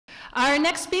Our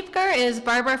next speaker is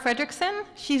Barbara Fredrickson.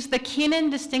 She's the Keenan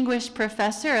Distinguished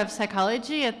Professor of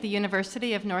Psychology at the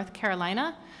University of North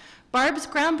Carolina. Barb's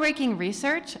groundbreaking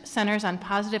research centers on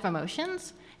positive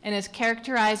emotions and is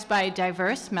characterized by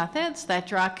diverse methods that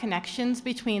draw connections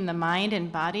between the mind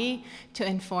and body to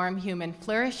inform human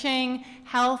flourishing,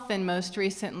 health, and most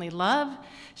recently, love.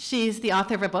 She's the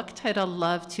author of a book titled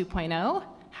Love 2.0,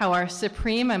 How Our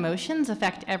Supreme Emotions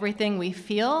Affect Everything We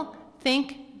Feel,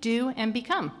 Think, Do, and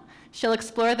Become. She'll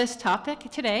explore this topic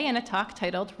today in a talk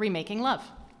titled Remaking Love.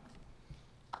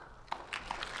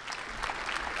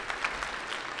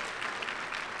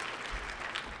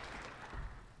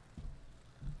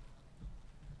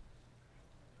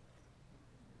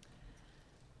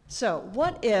 So,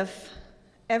 what if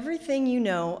everything you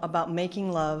know about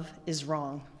making love is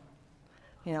wrong?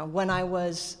 You know, when I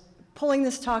was pulling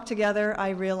this talk together, I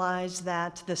realized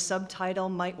that the subtitle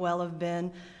might well have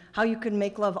been How You Could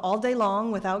Make Love All Day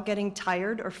Long Without Getting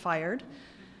Tired or Fired.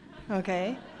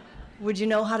 Okay? Would you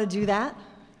know how to do that?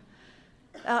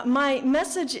 My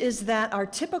message is that our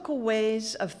typical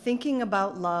ways of thinking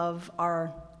about love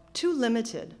are too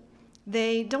limited.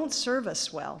 They don't serve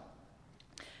us well.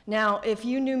 Now, if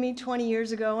you knew me 20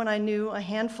 years ago, and I knew a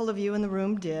handful of you in the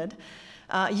room did,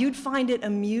 you'd find it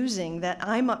amusing that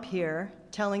I'm up here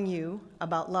telling you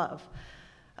about love.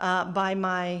 By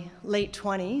my late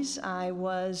 20s, I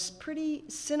was pretty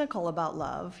cynical about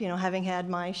love, you know, having had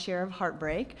my share of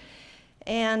heartbreak.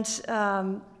 And,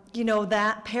 you know,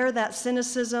 pair that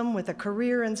cynicism with a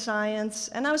career in science,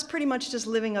 and I was pretty much just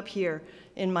living up here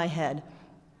in my head.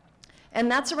 And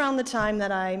that's around the time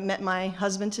that I met my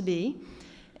husband-to-be.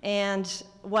 And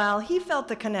while he felt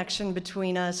the connection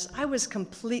between us, I was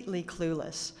completely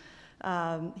clueless.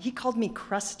 He called me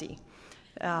crusty.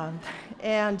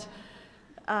 Get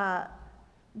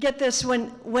this,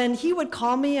 when he would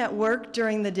call me at work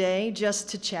during the day just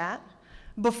to chat,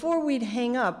 before we'd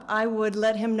hang up, I would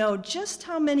let him know just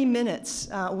how many minutes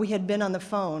we had been on the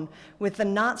phone, with the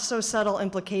not so subtle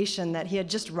implication that he had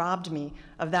just robbed me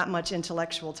of that much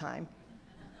intellectual time.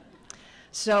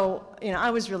 So, you know, I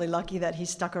was really lucky that he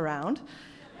stuck around.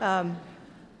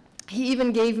 He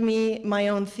even gave me my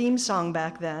own theme song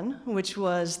back then, which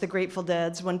was the Grateful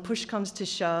Dead's When Push Comes to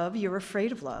Shove, You're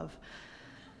Afraid of Love.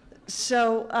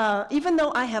 So even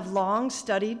though I have long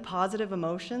studied positive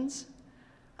emotions,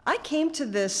 I came to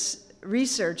this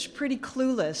research pretty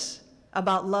clueless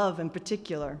about love in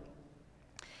particular.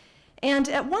 And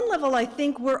at one level, I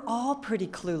think we're all pretty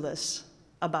clueless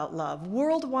about love.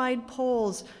 Worldwide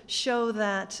polls show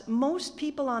that most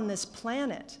people on this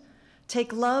planet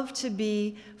take love to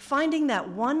be finding that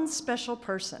one special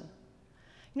person.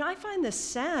 You know, I find this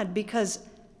sad because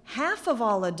half of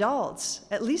all adults,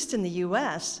 at least in the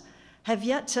US, have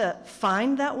yet to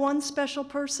find that one special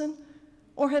person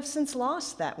or have since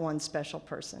lost that one special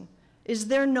person. Is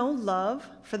there no love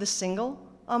for the single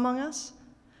among us?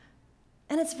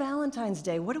 And it's Valentine's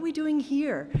Day. What are we doing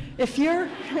here? If you're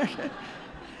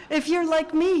if you're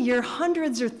like me, you're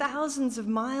hundreds or thousands of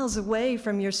miles away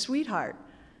from your sweetheart.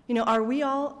 You know, are we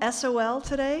all SOL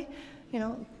today? You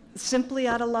know, simply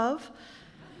out of love?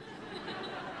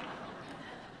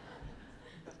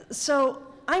 So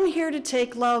I'm here to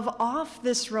take love off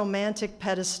this romantic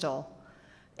pedestal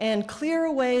and clear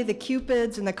away the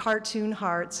cupids and the cartoon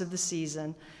hearts of the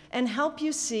season and help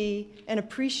you see and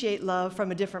appreciate love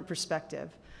from a different perspective,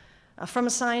 from a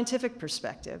scientific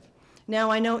perspective.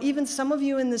 Now, I know even some of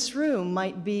you in this room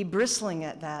might be bristling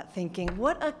at that, thinking,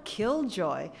 what a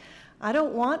killjoy. I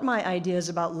don't want my ideas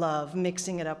about love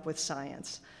mixing it up with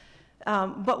science.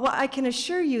 But what I can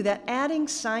assure you that adding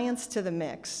science to the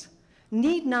mix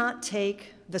need not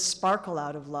take the sparkle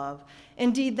out of love.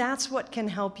 Indeed, that's what can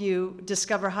help you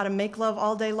discover how to make love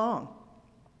all day long.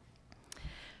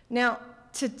 Now,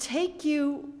 to take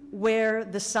you where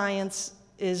the science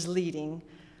is leading,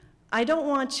 I don't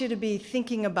want you to be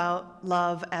thinking about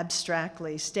love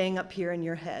abstractly, staying up here in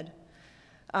your head.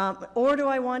 Or do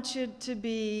I want you to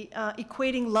be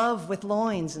equating love with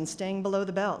loins and staying below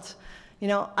the belt? You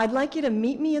know, I'd like you to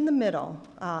meet me in the middle.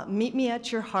 Meet me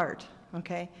at your heart,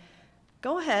 okay?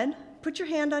 Go ahead, put your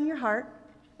hand on your heart.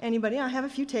 Anybody? I have a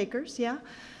few takers, yeah?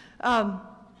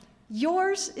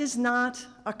 Yours is not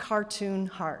a cartoon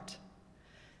heart.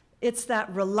 It's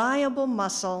that reliable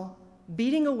muscle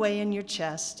beating away in your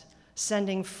chest,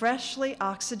 sending freshly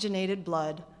oxygenated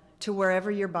blood to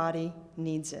wherever your body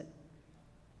needs it.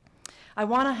 I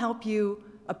want to help you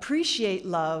appreciate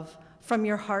love from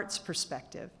your heart's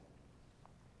perspective.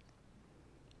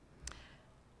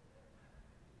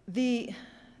 The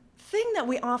thing that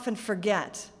we often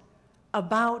forget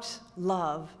about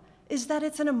love is that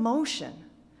it's an emotion.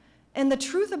 And the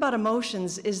truth about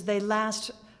emotions is they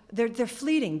last, they're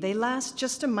fleeting. They last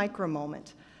just a micro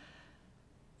moment.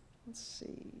 Let's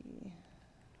see.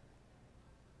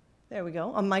 There we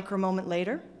go, a micro moment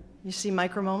later. You see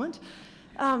micro moment?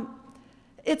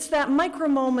 It's that micro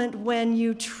moment when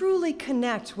you truly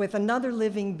connect with another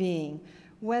living being,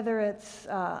 whether it's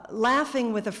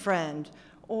laughing with a friend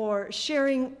or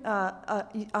sharing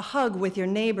a hug with your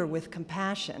neighbor with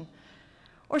compassion,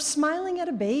 or smiling at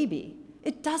a baby.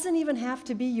 It doesn't even have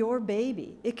to be your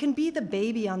baby. It can be the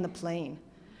baby on the plane.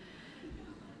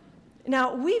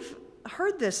 Now, we've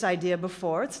heard this idea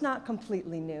before. It's not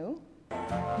completely new.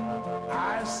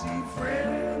 I see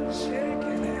friends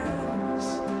shaking hands,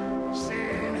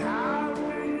 saying how do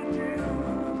you do?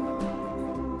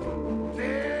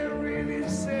 They're really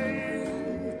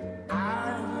saying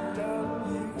I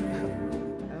love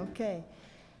you. Okay.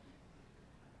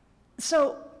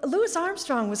 So Louis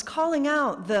Armstrong was calling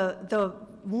out the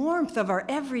warmth of our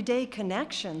everyday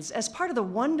connections as part of the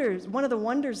wonders, one of the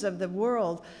wonders of the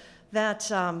world that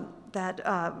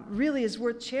really is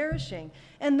worth cherishing.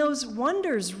 And those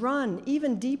wonders run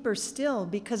even deeper still,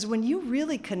 because when you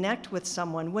really connect with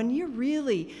someone, when you're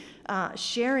really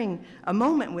sharing a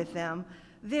moment with them,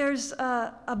 there's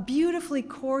a beautifully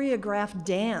choreographed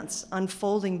dance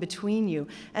unfolding between you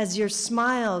as your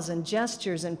smiles and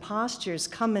gestures and postures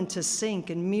come into sync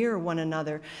and mirror one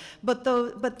another. But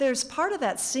there's part of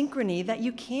that synchrony that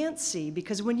you can't see,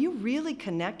 because when you really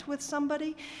connect with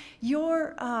somebody,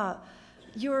 your heart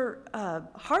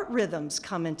rhythms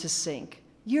come into sync.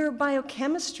 Your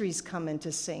biochemistries come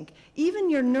into sync. Even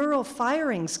your neural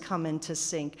firings come into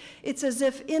sync. It's as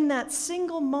if in that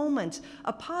single moment,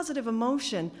 a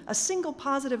single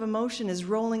positive emotion is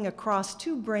rolling across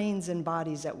two brains and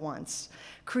bodies at once,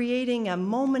 creating a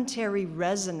momentary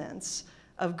resonance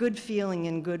of good feeling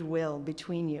and goodwill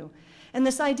between you. And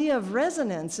this idea of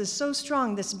resonance is so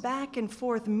strong, this back and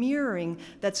forth mirroring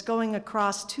that's going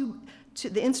across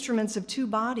the instruments of two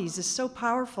bodies is so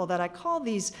powerful that I call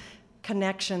these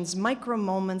connections micro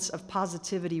moments of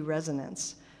positivity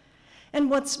resonance.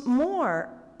 And what's more,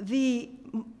 the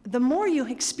more you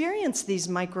experience these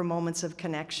micro moments of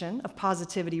connection, of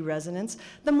positivity resonance,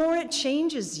 the more it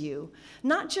changes you,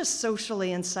 not just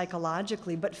socially and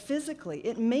psychologically, but physically.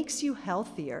 It makes you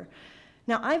healthier.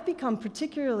 Now, I've become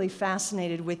particularly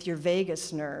fascinated with your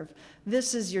vagus nerve.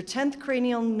 This is your 10th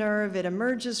cranial nerve. It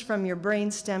emerges from your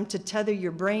brainstem to tether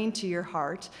your brain to your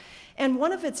heart. And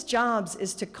one of its jobs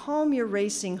is to calm your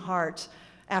racing heart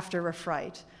after a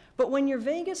fright. But when your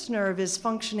vagus nerve is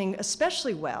functioning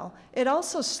especially well, it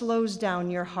also slows down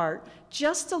your heart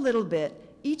just a little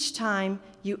bit each time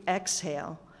you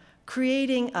exhale,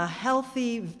 creating a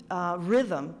healthy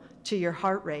rhythm to your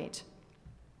heart rate.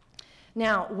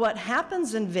 Now, what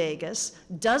happens in Vegas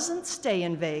doesn't stay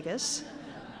in Vegas.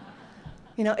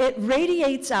 You know, it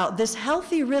radiates out. This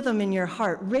healthy rhythm in your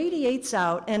heart radiates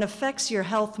out and affects your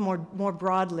health more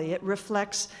broadly. It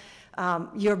reflects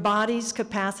your body's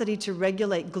capacity to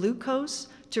regulate glucose,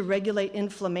 to regulate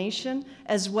inflammation,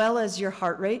 as well as your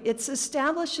heart rate. It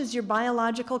establishes your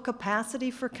biological capacity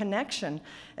for connection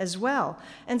as well.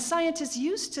 And scientists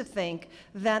used to think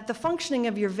that the functioning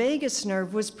of your vagus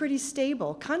nerve was pretty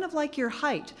stable, kind of like your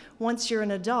height once you're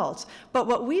an adult. But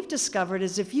what we've discovered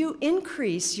is if you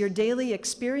increase your daily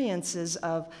experiences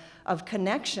of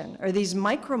connection, or these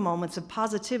micro moments of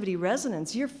positivity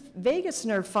resonance, your vagus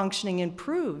nerve functioning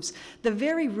improves. The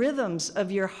very rhythms of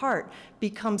your heart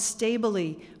become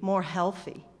stably more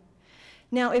healthy.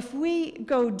 Now, if we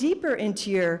go deeper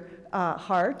into your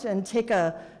heart and take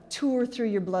a tour through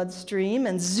your bloodstream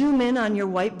and zoom in on your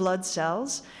white blood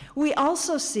cells, we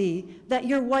also see that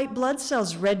your white blood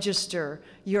cells register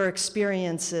your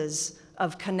experiences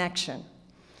of connection.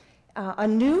 A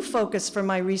new focus for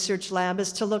my research lab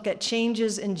is to look at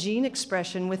changes in gene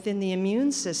expression within the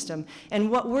immune system.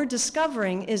 And what we're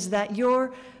discovering is that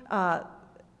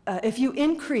if you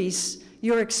increase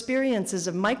your experiences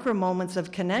of micro moments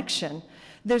of connection,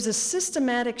 there's a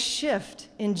systematic shift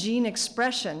in gene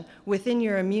expression within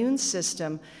your immune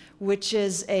system, which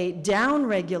is a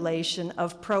downregulation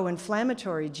of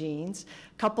pro-inflammatory genes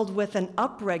coupled with an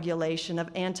upregulation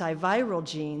of antiviral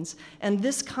genes. And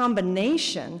this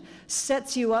combination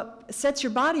sets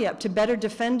your body up to better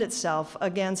defend itself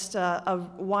against a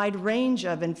wide range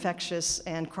of infectious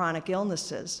and chronic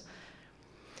illnesses.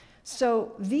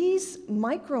 So these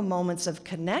micro moments of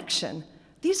connection,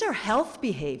 these are health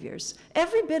behaviors,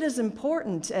 every bit as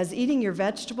important as eating your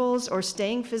vegetables or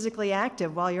staying physically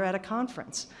active while you're at a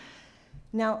conference.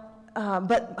 Now,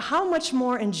 but how much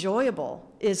more enjoyable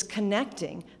is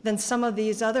connecting than some of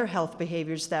these other health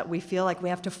behaviors that we feel like we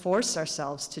have to force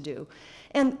ourselves to do?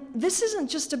 And this isn't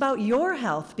just about your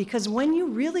health, because when you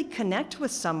really connect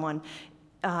with someone,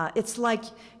 it's like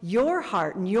your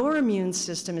heart and your immune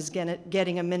system is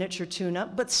getting a miniature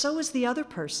tune-up, but so is the other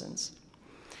person's.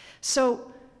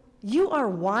 So you are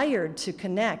wired to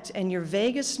connect, and your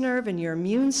vagus nerve and your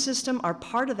immune system are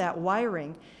part of that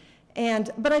wiring.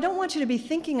 But I don't want you to be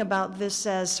thinking about this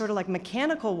as sort of like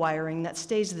mechanical wiring that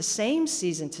stays the same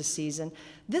season to season.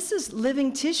 This is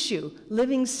living tissue,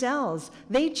 living cells.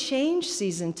 They change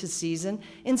season to season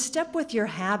in step with your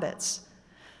habits.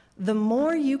 The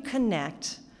more you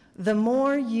connect, the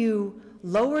more you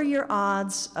lower your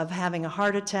odds of having a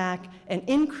heart attack and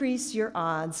increase your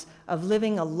odds of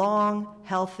living a long,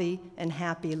 healthy, and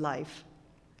happy life.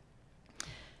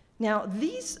 Now,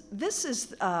 this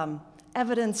is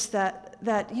evidence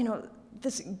that you know,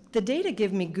 the data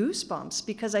give me goosebumps,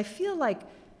 because I feel like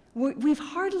we've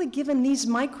hardly given these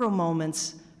micro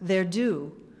moments their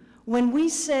due. When we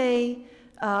say,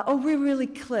 oh, we really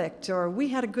clicked, or we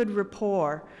had a good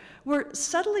rapport, we're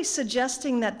subtly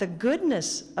suggesting that the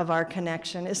goodness of our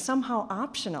connection is somehow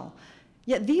optional.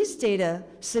 Yet these data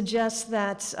suggest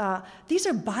that these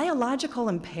are biological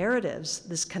imperatives,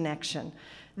 this connection.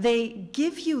 They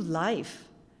give you life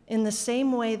in the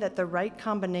same way that the right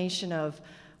combination of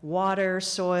water,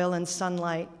 soil, and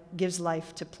sunlight gives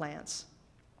life to plants.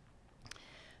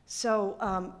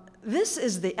 So this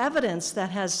is the evidence that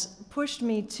has pushed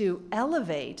me to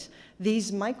elevate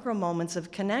these micro moments of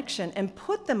connection and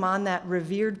put them on that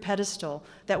revered pedestal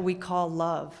that we call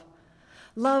love.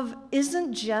 Love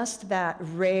isn't just that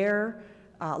rare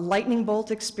lightning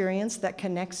bolt experience that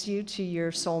connects you to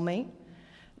your soulmate.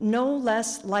 No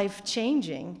less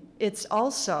life-changing, it's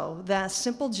also that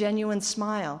simple, genuine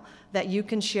smile that you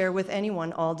can share with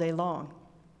anyone all day long.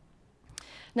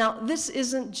 Now, this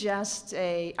isn't just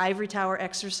an ivory tower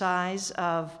exercise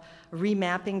of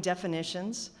remapping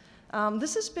definitions.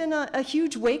 This has been a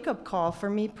huge wake-up call for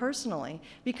me personally,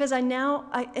 because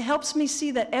it helps me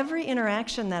see that every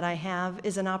interaction that I have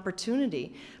is an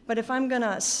opportunity. But if I'm going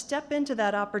to step into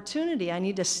that opportunity, I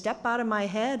need to step out of my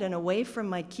head and away from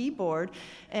my keyboard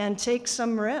and take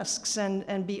some risks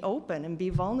and be open and be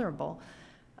vulnerable.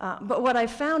 But what I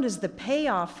found is the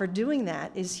payoff for doing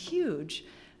that is huge.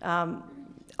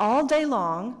 All day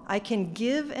long, I can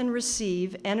give and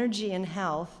receive energy and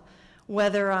health,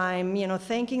 whether I'm,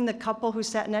 thanking the couple who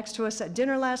sat next to us at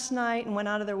dinner last night and went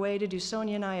out of their way to do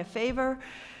Sonia and I a favor,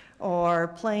 or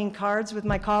playing cards with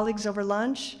my colleagues over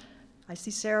lunch. I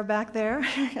see Sarah back there.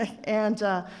 And,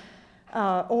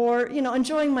 or,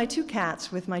 enjoying my 2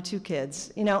 cats with my 2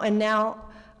 kids. And now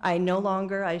I no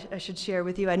longer, I should share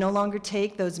with you, I no longer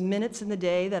take those minutes in the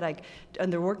day on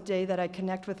the work day that I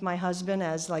connect with my husband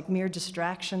as like mere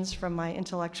distractions from my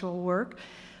intellectual work.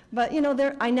 But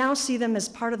I now see them as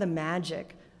part of the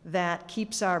magic that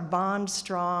keeps our bond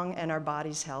strong and our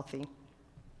bodies healthy.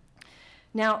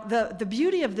 Now, the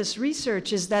beauty of this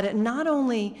research is that it not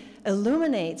only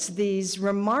illuminates these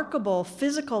remarkable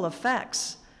physical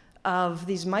effects of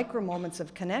these micro moments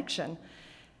of connection,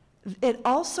 it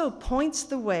also points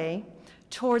the way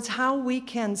towards how we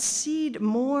can seed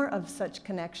more of such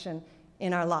connection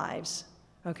in our lives.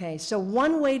 Okay, so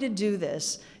one way to do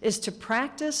this is to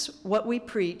practice what we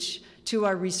preach to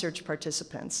our research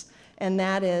participants, and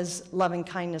that is loving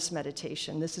kindness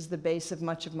meditation. This is the base of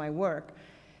much of my work.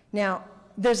 Now,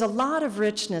 there's a lot of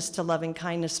richness to loving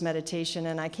kindness meditation,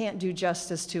 and I can't do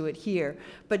justice to it here,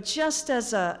 but just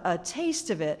as a taste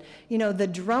of it, the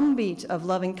drumbeat of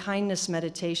loving kindness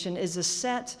meditation is a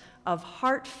set of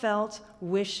heartfelt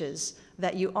wishes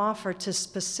that you offer to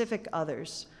specific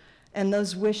others, and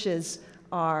those wishes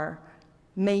are,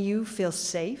 may you feel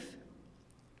safe,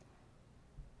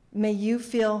 may you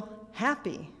feel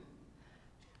happy,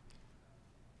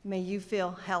 may you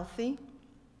feel healthy,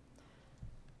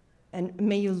 and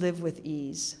may you live with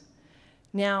ease.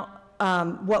 Now,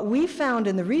 what we found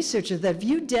in the research is that if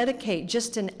you dedicate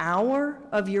just an hour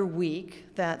of your week,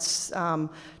 that's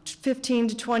 15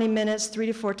 to 20 minutes, 3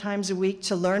 to 4 times a week,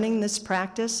 to learning this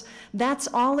practice, that's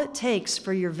all it takes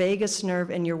for your vagus nerve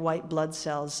and your white blood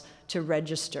cells to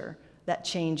register that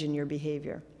change in your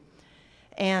behavior.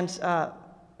 And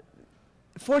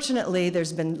fortunately,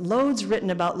 there's been loads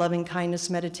written about loving kindness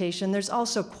meditation. There's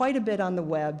also quite a bit on the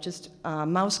web, just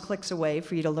mouse clicks away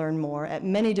for you to learn more at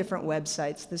many different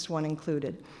websites, this one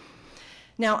included.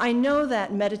 Now, I know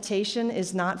that meditation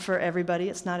is not for everybody.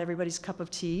 It's not everybody's cup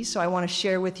of tea, so I want to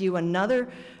share with you another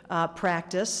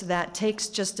practice that takes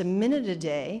just a minute a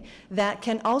day that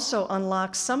can also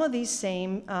unlock some of these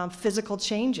same physical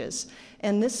changes.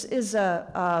 And this is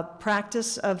a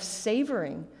practice of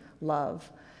savoring love.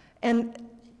 And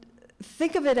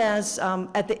think of it as,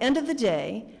 at the end of the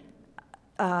day,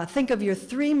 think of your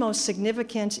 3 most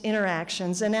significant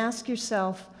interactions and ask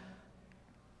yourself,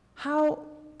 how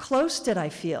close did I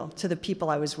feel to the people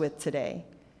I was with today?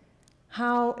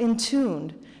 How in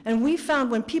tune? And we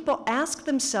found when people ask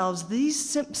themselves these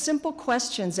simple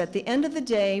questions at the end of the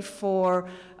day for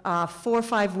 4 or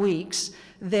 5 weeks,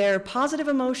 their positive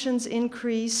emotions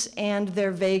increase and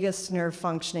their vagus nerve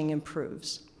functioning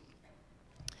improves.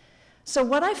 So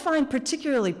what I find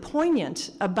particularly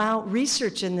poignant about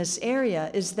research in this area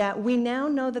is that we now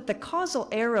know that the causal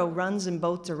arrow runs in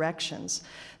both directions,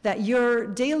 that your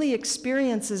daily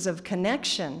experiences of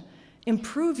connection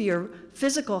improve your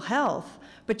physical health,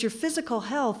 but your physical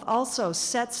health also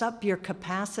sets up your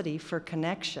capacity for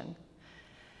connection.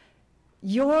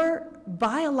 Your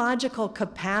biological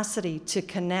capacity to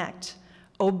connect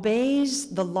obeys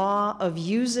the law of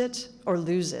use it or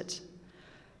lose it.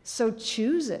 So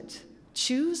choose it.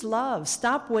 Choose love.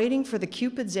 Stop waiting for the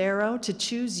Cupid's arrow to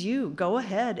choose you. Go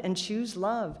ahead and choose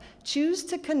love. Choose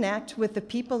to connect with the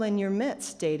people in your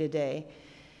midst day to day,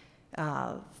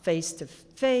 face to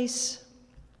face,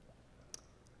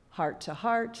 heart to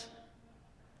heart,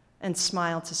 and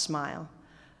smile to smile.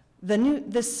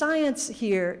 The science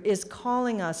here is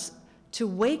calling us to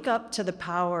wake up to the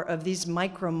power of these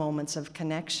micro moments of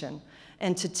connection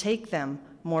and to take them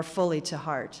more fully to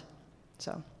heart.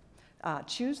 So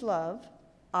choose love.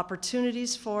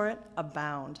 Opportunities for it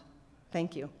abound.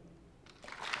 Thank you.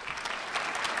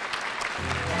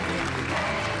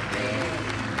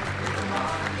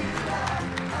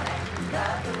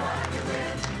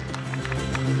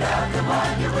 Love the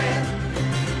one you